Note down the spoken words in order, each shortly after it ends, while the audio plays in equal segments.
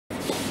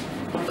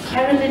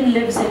Carolyn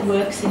lives and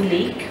works in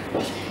Leek.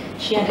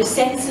 She had a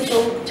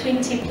sensible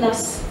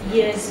 20+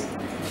 years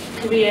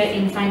career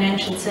in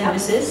financial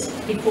services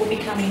before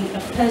becoming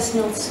a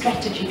personal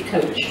strategy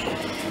coach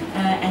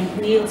and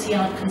meals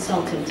yard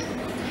consultant.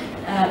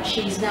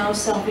 She's now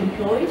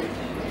self-employed,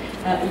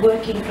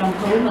 working from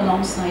home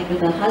alongside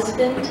with her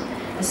husband,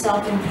 a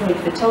self-employed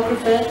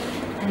photographer,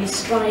 and is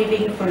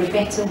striving for a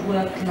better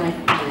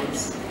work-life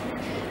balance.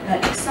 Her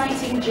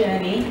exciting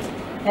journey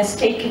has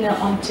taken her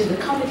onto the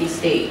comedy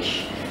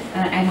stage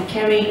and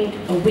carrying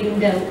a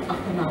window up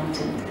a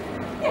mountain.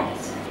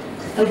 Yes,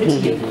 over to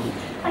you.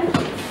 Thank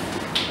you.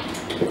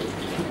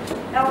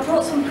 Now I've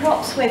brought some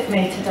props with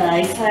me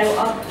today, so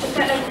I just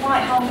don't know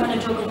quite how I'm going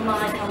to juggle the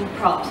mic and the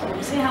props, but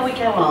we'll see how we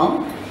go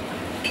on.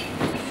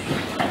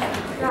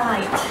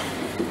 Right.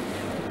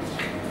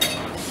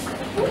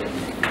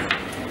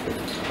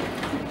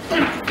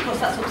 Of course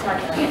that's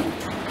upside down.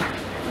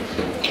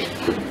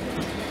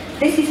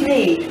 This is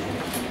me.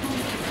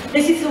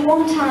 This is the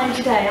one time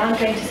today I'm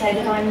going to say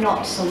that I'm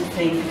not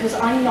something, because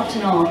I'm not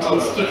an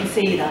artist, you can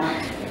see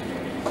that.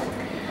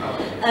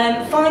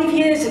 5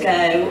 years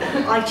ago,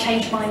 I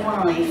changed my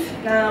life.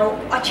 Now,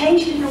 I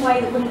changed it in a way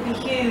that wouldn't be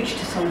huge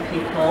to some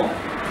people,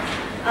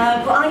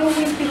 but I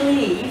always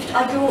believed,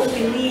 I grew up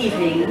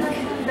believing,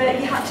 that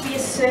you had to be a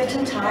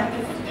certain type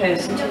of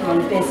person to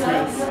run a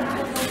business.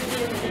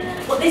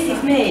 But this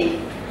is me.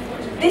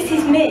 This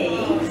is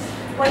me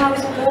when I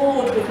was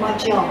bored with my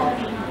job.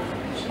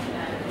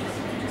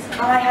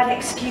 I had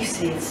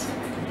excuses.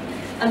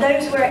 And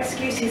those were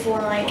excuses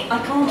like, I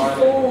can't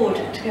afford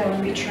to go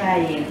and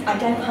retrain. I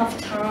don't have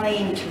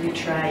time to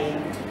retrain.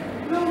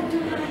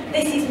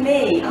 This is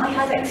me. I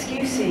had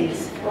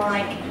excuses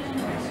like,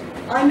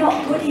 I'm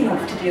not good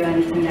enough to do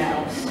anything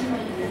else.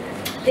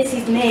 This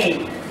is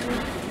me.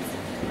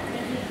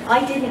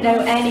 I didn't know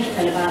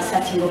anything about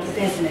setting up a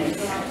business.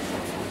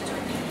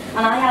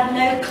 And I had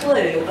no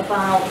clue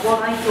about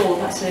what I thought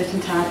that certain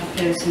type of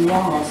person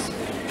was.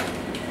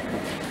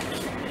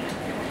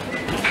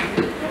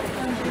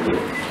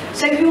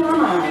 So who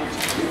am I?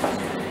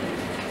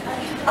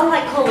 I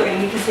like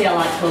colouring, you can see I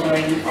like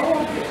colouring.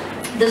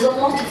 There's a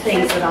lot of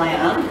things that I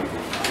am.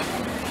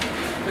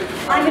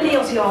 I'm an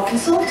ELTR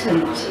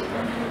consultant.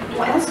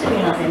 What else do we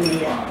have in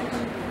here?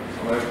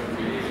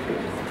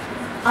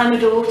 I'm a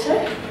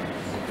daughter.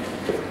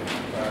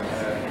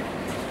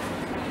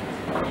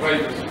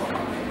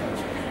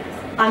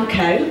 I'm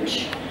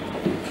coach.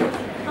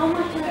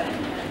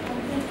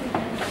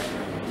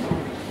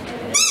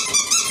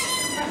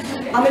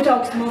 I'm a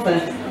dog's mother.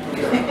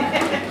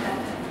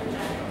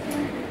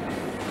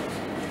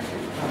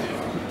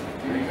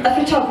 A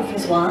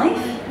photographer's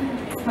wife.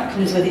 That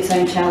comes with its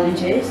own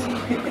challenges.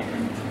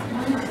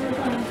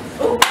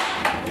 Oh,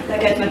 there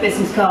goes my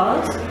business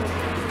cards.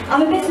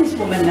 I'm a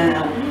businesswoman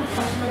now.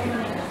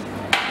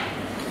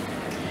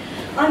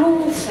 I'm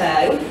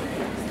also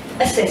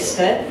a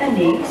sister, a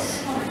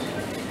niece,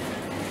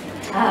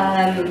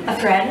 a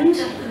friend,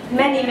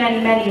 many, many,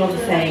 many other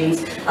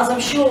things, as I'm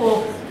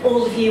sure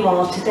all of you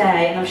are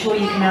today, and I'm sure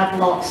you can add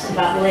lots to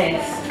that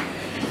list.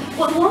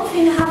 But the one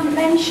thing I haven't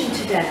mentioned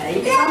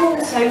today is I'm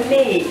also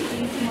me.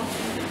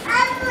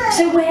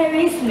 So where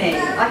is me?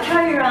 I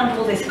carry around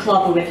all this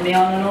clobber with me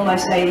on an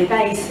almost daily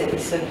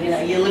basis, and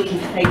you're looking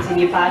for things in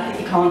your bag that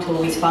you can't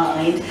always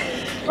find.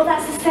 Well,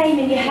 that's the same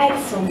in your head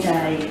some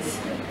days.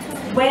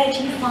 Where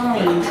do you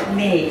find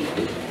me?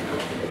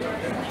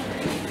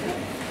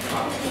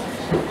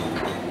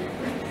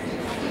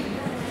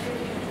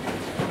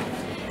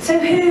 So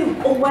who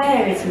or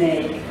where is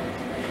me?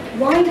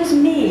 Why does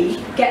me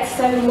get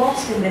so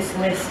lost in this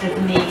list of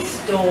niece,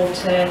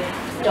 daughter,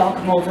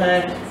 dog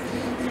mother,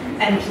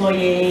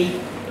 employee,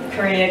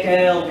 career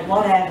girl,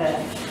 whatever?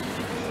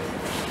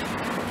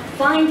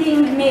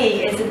 Finding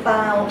me is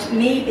about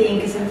me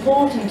being as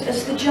important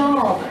as the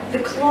job, the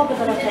clobber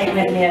that I take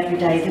with me every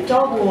day, the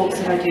dog walks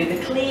that I do, the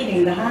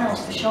cleaning, the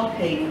house, the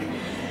shopping.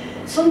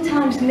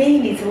 Sometimes me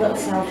needs a little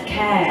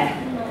self-care.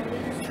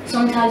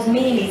 Sometimes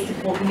me needs to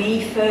put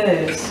me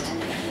first.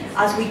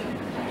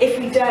 If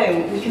we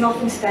don't, we can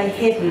often stay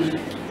hidden.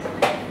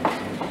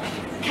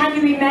 Can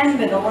you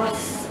remember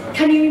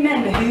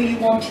who you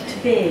wanted to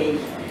be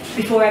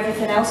before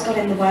everything else got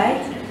in the way?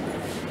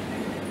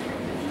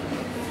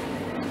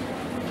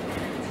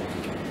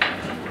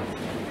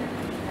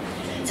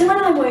 So when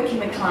I'm working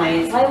with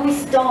clients, I always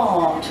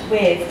start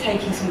with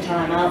taking some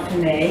time out for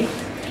me.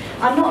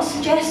 I'm not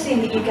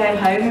suggesting that you go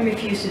home and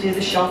refuse to do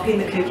the shopping,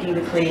 the cooking,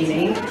 the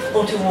cleaning,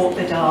 or to walk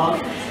the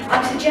dog.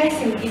 I'm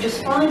suggesting that you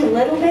just find a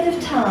little bit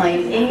of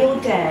time in your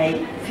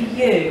day for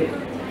you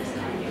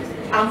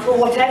and for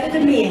whatever the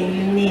meal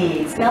you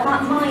need. Now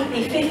that might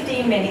be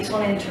 15 minutes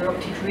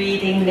uninterrupted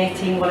reading,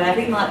 knitting,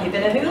 whatever. It might be a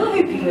bit of hula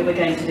hooping that we're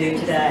going to do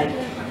today.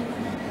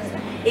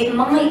 It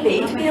might be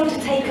to be able to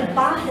take a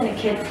bath in a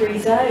kid-free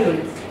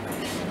zone.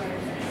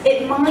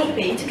 It might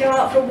be to go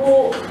out for a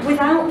walk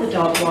without the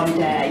dog one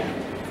day.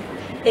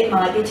 It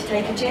might be to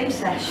take a gym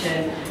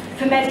session,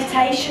 for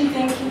meditation,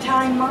 thinking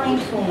time,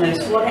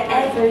 mindfulness,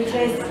 whatever it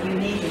is that you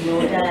need in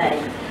your day.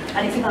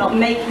 and it's about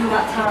making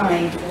that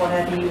time for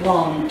whatever you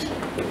want.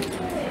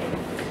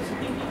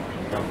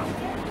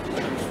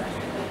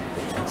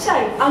 So,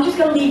 I'm just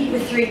going to leave you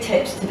with 3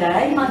 tips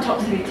today, my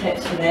top 3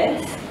 tips for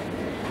this.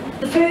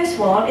 The first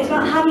one is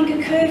about having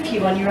a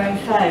curfew on your own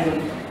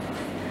phone.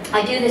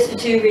 I do this for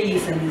 2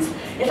 reasons.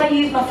 If I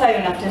use my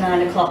phone after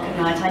 9 o'clock at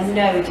night, I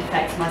know it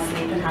affects my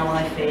sleep and how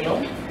I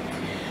feel.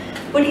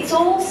 But it's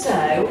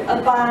also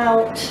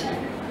about,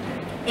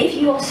 if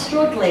you are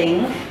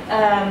struggling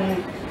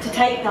to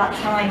take that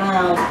time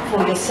out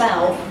for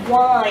yourself,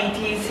 why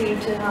do you seem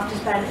to have to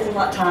spend all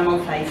that time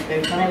on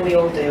Facebook? I know we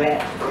all do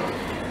it.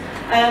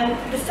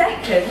 The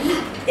second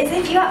is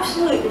if you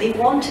absolutely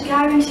want to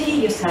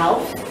guarantee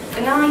yourself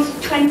a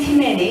nice 20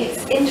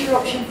 minutes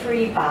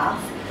interruption-free bath,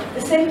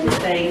 the simplest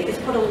thing is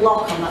put a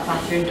lock on that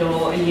bathroom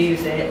door and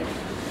use it.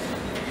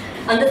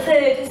 And the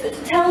third is that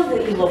to tell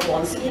your loved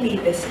ones that you need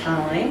this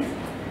time.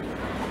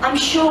 I'm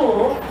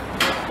sure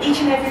each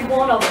and every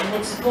one of them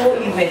would support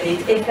you with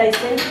it if they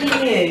simply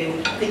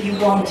knew that you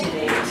wanted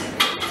it.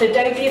 So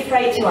don't be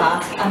afraid to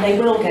ask, and they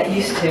will get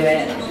used to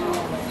it.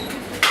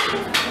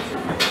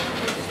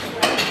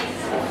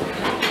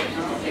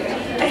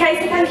 Okay,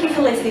 so thank you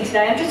for listening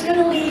today. I'm just going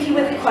to leave you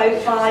with a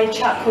quote by a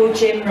chap called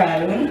Jim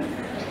Rohn.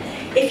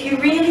 If you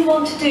really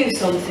want to do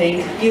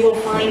something, you will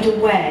find a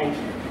way.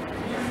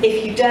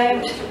 If you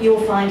don't, you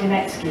will find an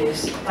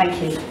excuse.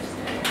 Thank you.